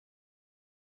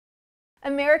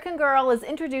American Girl is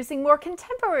introducing more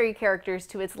contemporary characters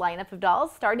to its lineup of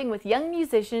dolls, starting with young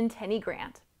musician Tenney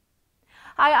Grant.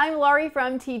 Hi, I'm Laurie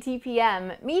from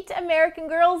TTPM. Meet American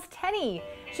Girl's Tenney.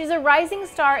 She's a rising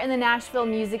star in the Nashville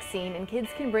music scene, and kids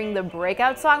can bring the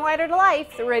breakout songwriter to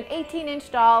life through an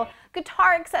 18-inch doll,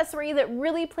 guitar accessory that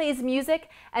really plays music,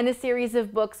 and a series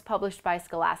of books published by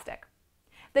Scholastic.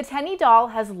 The Tenney doll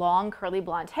has long curly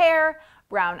blonde hair,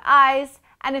 brown eyes,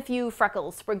 and a few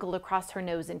freckles sprinkled across her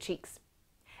nose and cheeks.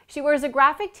 She wears a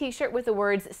graphic t-shirt with the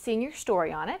words "Sing Your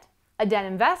Story" on it, a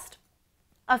denim vest,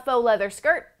 a faux leather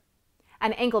skirt,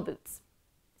 and ankle boots.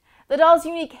 The doll's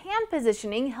unique hand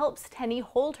positioning helps Tenney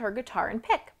hold her guitar and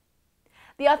pick.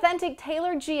 The authentic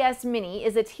Taylor GS Mini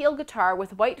is a teal guitar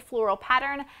with white floral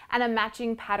pattern and a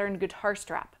matching patterned guitar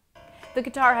strap. The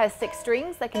guitar has 6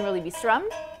 strings that can really be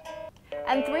strummed,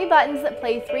 and 3 buttons that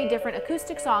play 3 different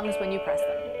acoustic songs when you press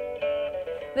them.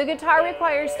 The guitar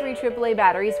requires 3 AAA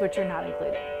batteries, which are not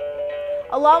included.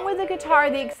 Along with the guitar,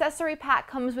 the accessory pack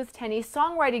comes with Tenney's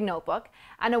songwriting notebook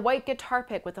and a white guitar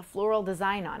pick with a floral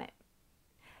design on it.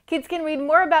 Kids can read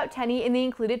more about Tenney in the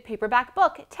included paperback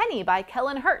book, Tenney by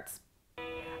Kellen Hertz.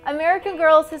 American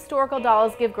Girl's historical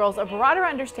dolls give girls a broader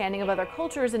understanding of other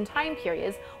cultures and time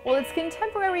periods, while its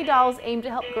contemporary dolls aim to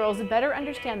help girls better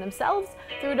understand themselves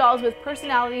through dolls with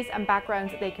personalities and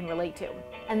backgrounds that they can relate to.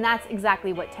 And that's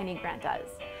exactly what Tenney Grant does.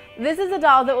 This is a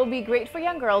doll that will be great for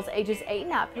young girls ages 8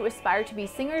 and up who aspire to be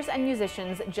singers and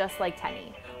musicians just like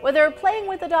Tenney. Whether playing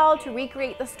with the doll to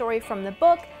recreate the story from the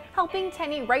book, helping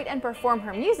Tenney write and perform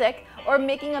her music, or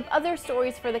making up other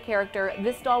stories for the character,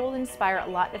 this doll will inspire a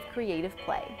lot of creative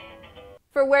play.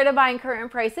 For where to buy and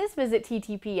current prices, visit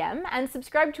TTPM and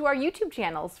subscribe to our YouTube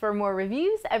channels for more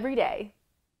reviews every day.